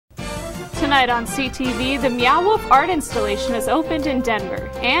Tonight on CTV, the Meow Wolf art installation has opened in Denver.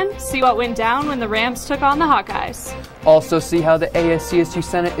 And see what went down when the Rams took on the Hawkeyes. Also see how the ASCSU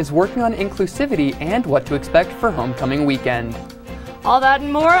Senate is working on inclusivity and what to expect for homecoming weekend. All that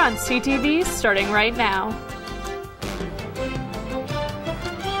and more on CTV starting right now.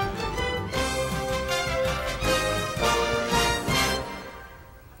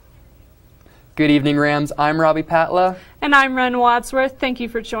 Good evening, Rams. I'm Robbie Patla. And I'm Ren Wadsworth. Thank you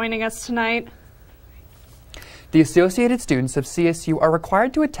for joining us tonight. The associated students of CSU are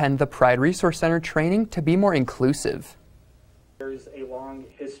required to attend the Pride Resource Center training to be more inclusive. There's a long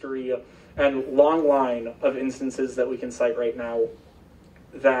history and long line of instances that we can cite right now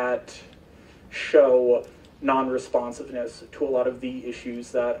that show non-responsiveness to a lot of the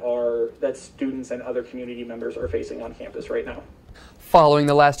issues that students and other community members are facing on campus right now. Following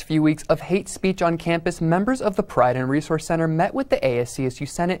the last few weeks of hate speech on campus, members of the Pride and Resource Center met with the ASCSU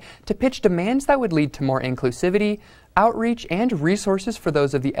Senate to pitch demands that would lead to more inclusivity, outreach, and resources for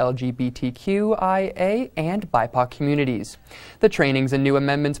those of the LGBTQIA and BIPOC communities. The trainings and new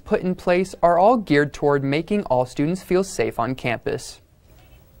amendments put in place are all geared toward making all students feel safe on campus.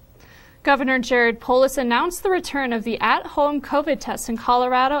 Governor Jared Polis announced the return of the at-home COVID test in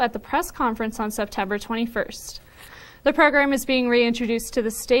Colorado at the press conference on September 21st. The program is being reintroduced to the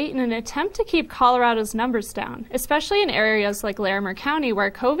state in an attempt to keep Colorado's numbers down, especially in areas like Larimer County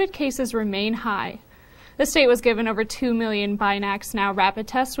where COVID cases remain high. The state was given over 2 million Binax Now rapid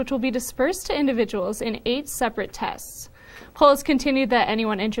tests, which will be dispersed to individuals in 8 separate tests. Polis continued that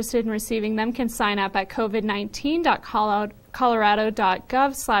anyone interested in receiving them can sign up at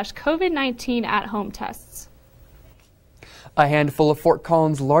covid19.colorado.gov/COVID-19 at-home tests. A handful of Fort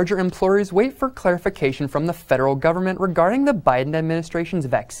Collins' larger employers wait for clarification from the federal government regarding the Biden administration's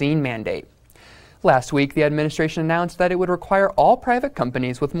vaccine mandate. Last week, the administration announced that it would require all private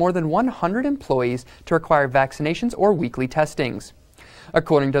companies with more than 100 employees to require vaccinations or weekly testings.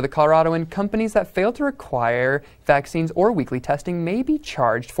 According to the Coloradoan, companies that fail to require vaccines or weekly testing may be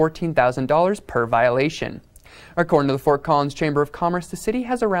charged $14,000 per violation. According to the Fort Collins Chamber of Commerce, the city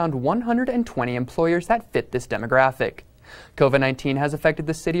has around 120 employers that fit this demographic. COVID-19 has affected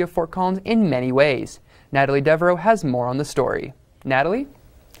the city of Fort Collins in many ways. Natalie Devereaux has more on the story. Natalie?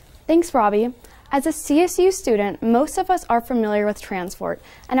 Thanks, Robbie. As a CSU student, most of us are familiar with transport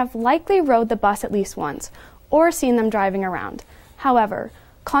and have likely rode the bus at least once or seen them driving around. However,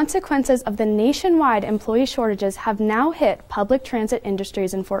 consequences of the nationwide employee shortages have now hit public transit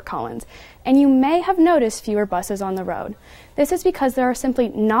industries in Fort Collins, and you may have noticed fewer buses on the road. This is because there are simply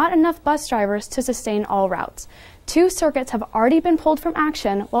not enough bus drivers to sustain all routes. 2 circuits have already been pulled from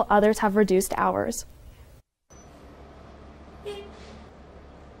action, while others have reduced hours.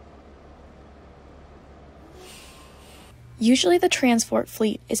 Usually the transport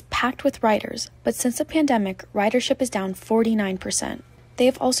fleet is packed with riders, but since the pandemic, ridership is down 49%. They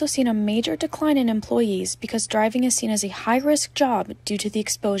have also seen a major decline in employees because driving is seen as a high-risk job due to the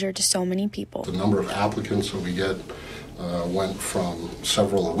exposure to so many people. The number of applicants that we get went from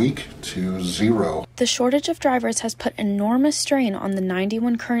several a week to 0. The shortage of drivers has put enormous strain on the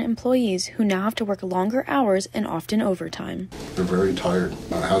 91 current employees who now have to work longer hours and often overtime. They're very tired.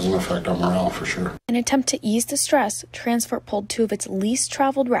 It has an effect on morale for sure. In an attempt to ease the stress, Transport pulled 2 of its least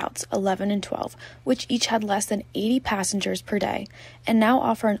traveled routes, 11 and 12, which each had less than 80 passengers per day, and now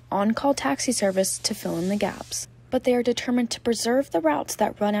offer an on-call taxi service to fill in the gaps. But they are determined to preserve the routes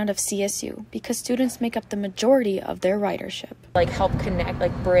that run out of CSU because students make up the majority of their ridership. Help connect,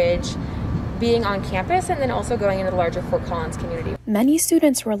 bridge being on campus and then also going into the larger Fort Collins community. Many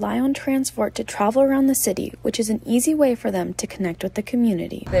students rely on Transport to travel around the city, which is an easy way for them to connect with the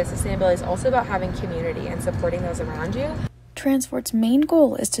community. The sustainability is also about having community and supporting those around you. Transport's main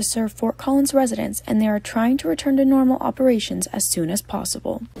goal is to serve Fort Collins residents, and they are trying to return to normal operations as soon as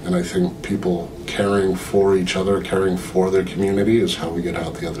possible. And I think people caring for each other, caring for their community is how we get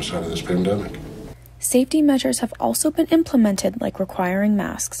out the other side of this pandemic. Safety measures have also been implemented, like requiring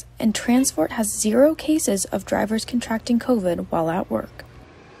masks, and Transport has 0 cases of drivers contracting COVID while at work.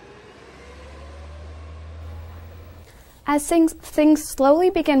 As things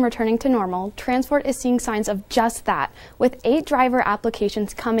slowly begin returning to normal, Transport is seeing signs of just that, with 8 driver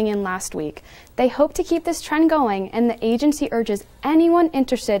applications coming in last week. They hope to keep this trend going, and the agency urges anyone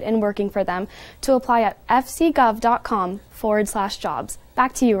interested in working for them to apply at fcgov.com/jobs.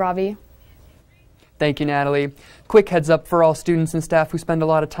 Back to you, Robbie. Thank you, Natalie. Quick heads up for all students and staff who spend a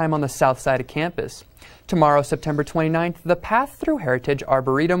lot of time on the south side of campus. Tomorrow, September 29th, the Path Through Heritage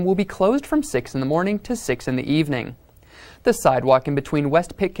Arboretum will be closed from 6 in the morning to 6 in the evening. The sidewalk in between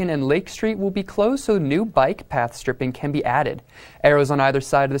West Pitkin and Lake Street will be closed so new bike path stripping can be added. Arrows on either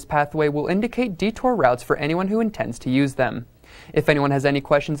side of this pathway will indicate detour routes for anyone who intends to use them. If anyone has any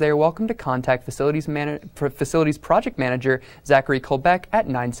questions, they are welcome to contact Facilities Project Manager Zachary Colbeck at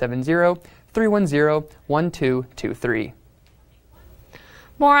 970-310-1223.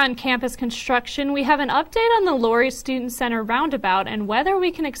 More on campus construction. We have an update on the Laurie Student Center roundabout and whether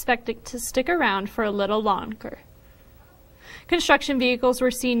we can expect it to stick around for a little longer. Construction vehicles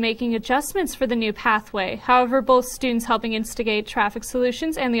were seen making adjustments for the new pathway. However, both Students Helping Instigate Traffic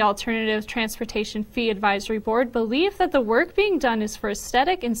Solutions and the Alternative Transportation Fee Advisory Board believe that the work being done is for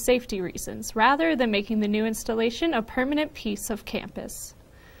aesthetic and safety reasons, rather than making the new installation a permanent piece of campus.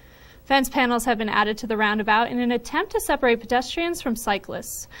 Fence panels have been added to the roundabout in an attempt to separate pedestrians from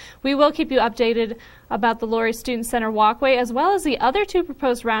cyclists. We will keep you updated about the Laurie Student Center walkway as well as the other two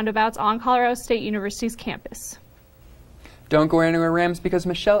proposed roundabouts on Colorado State University's campus. Don't go anywhere, Rams, because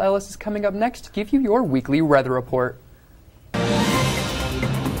Michelle Ellis is coming up next to give you your weekly weather report.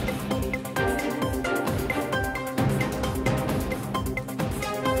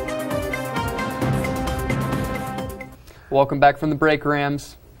 Welcome back from the break,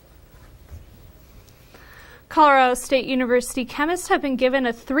 Rams. Colorado State University chemists have been given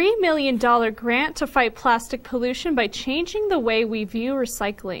a $3 million grant to fight plastic pollution by changing the way we view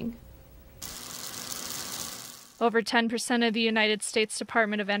recycling. Over 10% of the United States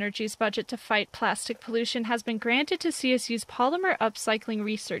Department of Energy's budget to fight plastic pollution has been granted to CSU's Polymer Upcycling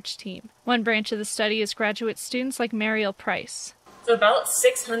Research Team. One branch of the study is graduate students like Mariel Price. So about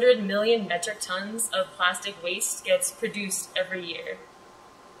 600 million metric tons of plastic waste gets produced every year.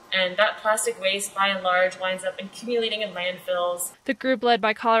 And that plastic waste, by and large, winds up accumulating in landfills. The group, led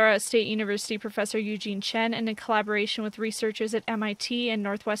by Colorado State University Professor Eugene Chen and in collaboration with researchers at MIT and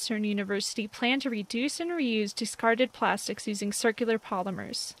Northwestern University, plan to reduce and reuse discarded plastics using circular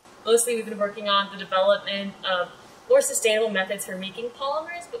polymers. Mostly we've been working on the development of more sustainable methods for making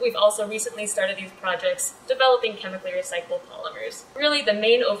polymers, but we've also recently started these projects developing chemically recyclable polymers. Really, the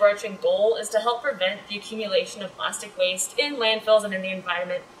main overarching goal is to help prevent the accumulation of plastic waste in landfills and in the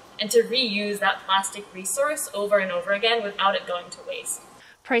environment, and to reuse that plastic resource over and over again without it going to waste.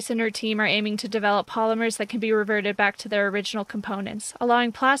 Price and her team are aiming to develop polymers that can be reverted back to their original components,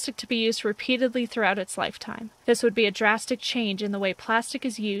 allowing plastic to be used repeatedly throughout its lifetime. This would be a drastic change in the way plastic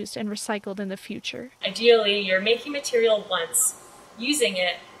is used and recycled in the future. Ideally, you're making material once, using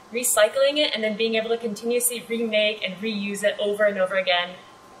it, recycling it, and then being able to continuously remake and reuse it over and over again,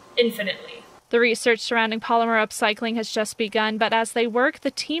 infinitely. The research surrounding polymer upcycling has just begun, but as they work,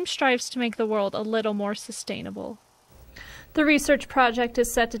 the team strives to make the world a little more sustainable. The research project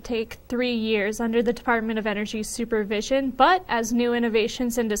is set to take 3 years under the Department of Energy's supervision, but as new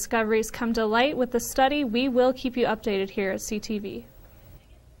innovations and discoveries come to light with the study, we will keep you updated here at CTV.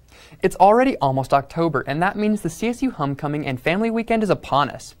 It's already almost October, and that means the CSU Homecoming and Family Weekend is upon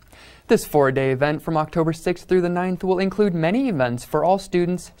us. This 4-day event from October 6th through the 9th will include many events for all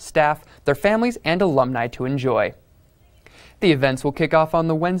students, staff, their families, and alumni to enjoy. The events will kick off on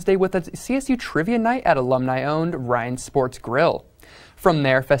the Wednesday with a CSU Trivia Night at alumni-owned Ryan's Sports Grill. From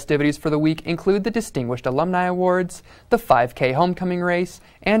there, festivities for the week include the Distinguished Alumni Awards, the 5K Homecoming Race,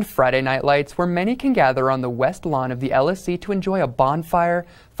 and Friday Night Lights, where many can gather on the west lawn of the LSC to enjoy a bonfire,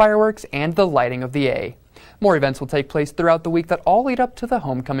 fireworks, and the lighting of the A. More events will take place throughout the week that all lead up to the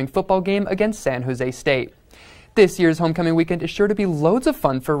homecoming football game against San Jose State. This year's homecoming weekend is sure to be loads of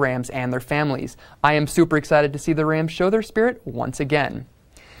fun for Rams and their families. I am super excited to see the Rams show their spirit once again.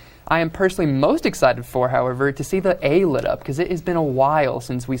 I am personally most excited for, however, to see the A lit up because it has been a while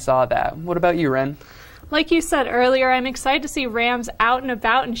since we saw that. What about you, Ren? Like you said earlier, I'm excited to see Rams out and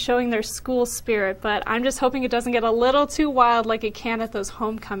about and showing their school spirit, but I'm just hoping it doesn't get a little too wild like it can at those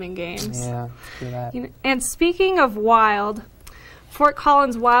homecoming games. Yeah, do that. And speaking of wild, Fort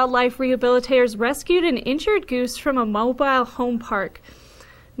Collins wildlife rehabilitators rescued an injured goose from a mobile home park.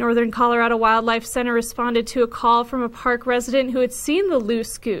 Northern Colorado Wildlife Center responded to a call from a park resident who had seen the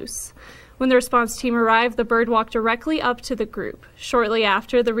loose goose. When the response team arrived, the bird walked directly up to the group. Shortly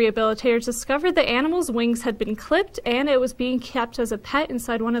after, the rehabilitators discovered the animal's wings had been clipped and it was being kept as a pet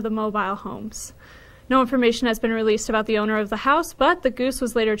inside one of the mobile homes. No information has been released about the owner of the house, but the goose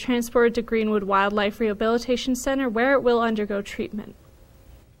was later transported to Greenwood Wildlife Rehabilitation Center, where it will undergo treatment.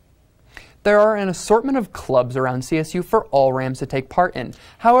 There are an assortment of clubs around CSU for all Rams to take part in.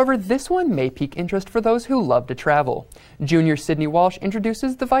 However, this one may pique interest for those who love to travel. Junior Sydney Walsh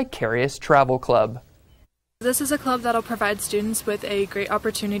introduces the Vicarious Travel Club. This is a club that'll provide students with a great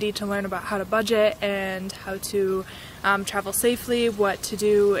opportunity to learn about how to budget and how to travel safely, what to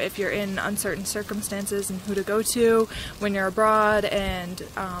do if you're in uncertain circumstances and who to go to when you're abroad, and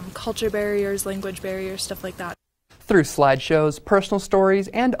culture barriers, language barriers, stuff like that. Through slideshows, personal stories,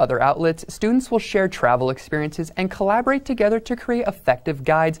 and other outlets, students will share travel experiences and collaborate together to create effective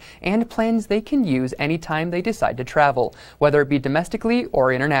guides and plans they can use anytime they decide to travel, whether it be domestically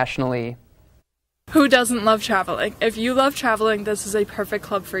or internationally. Who doesn't love traveling? If you love traveling, this is a perfect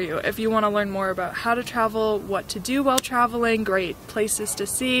club for you. If you want to learn more about how to travel, what to do while traveling, great places to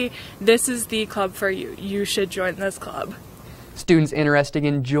see, this is the club for you. You should join this club. Students interested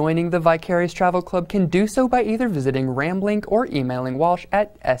in joining the Vicarious Travel Club can do so by either visiting Ramblink or emailing Walsh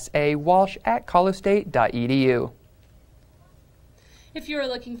at sawalsh@colostate.edu. If you are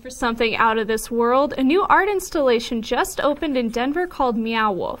looking for something out of this world, a new art installation just opened in Denver called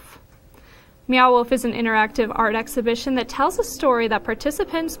Meow Wolf. Meow Wolf is an interactive art exhibition that tells a story that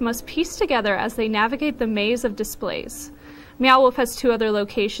participants must piece together as they navigate the maze of displays. Meow Wolf has 2 other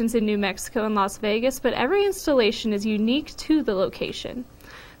locations in New Mexico and Las Vegas, but every installation is unique to the location.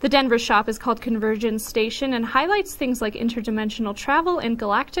 The Denver shop is called Convergence Station and highlights things like interdimensional travel and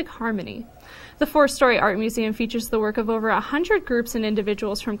galactic harmony. The 4-story art museum features the work of over 100 groups and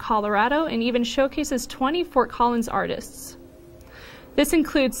individuals from Colorado and even showcases 20 Fort Collins artists. This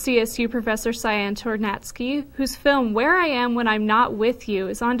includes CSU professor Cyan Tornatsky, whose film Where I Am When I'm Not With You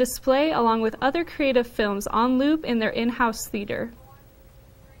is on display along with other creative films on loop in their in-house theater.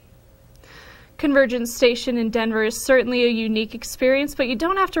 Convergence Station in Denver is certainly a unique experience, but you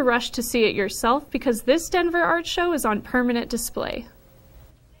don't have to rush to see it yourself because this Denver art show is on permanent display.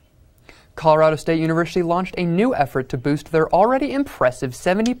 Colorado State University launched a new effort to boost their already impressive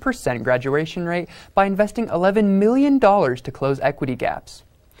 70% graduation rate by investing $11 million to close equity gaps.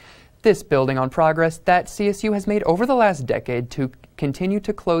 This building on progress that CSU has made over the last decade to continue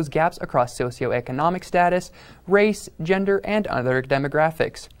to close gaps across socioeconomic status, race, gender, and other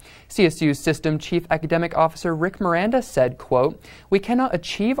demographics. CSU's System Chief Academic Officer Rick Miranda said, quote, "We cannot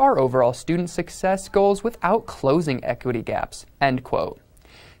achieve our overall student success goals without closing equity gaps," end quote.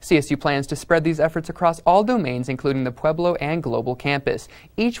 CSU plans to spread these efforts across all domains, including the Pueblo and Global campus,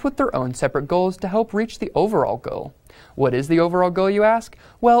 each with their own separate goals to help reach the overall goal. What is the overall goal, you ask?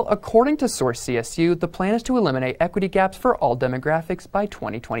 Well, according to Source CSU, the plan is to eliminate equity gaps for all demographics by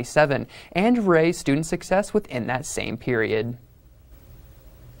 2027 and raise student success within that same period.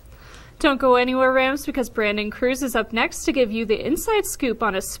 Don't go anywhere, Rams, because Brandon Cruz is up next to give you the inside scoop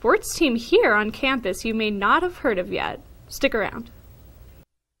on a sports team here on campus you may not have heard of yet. Stick around.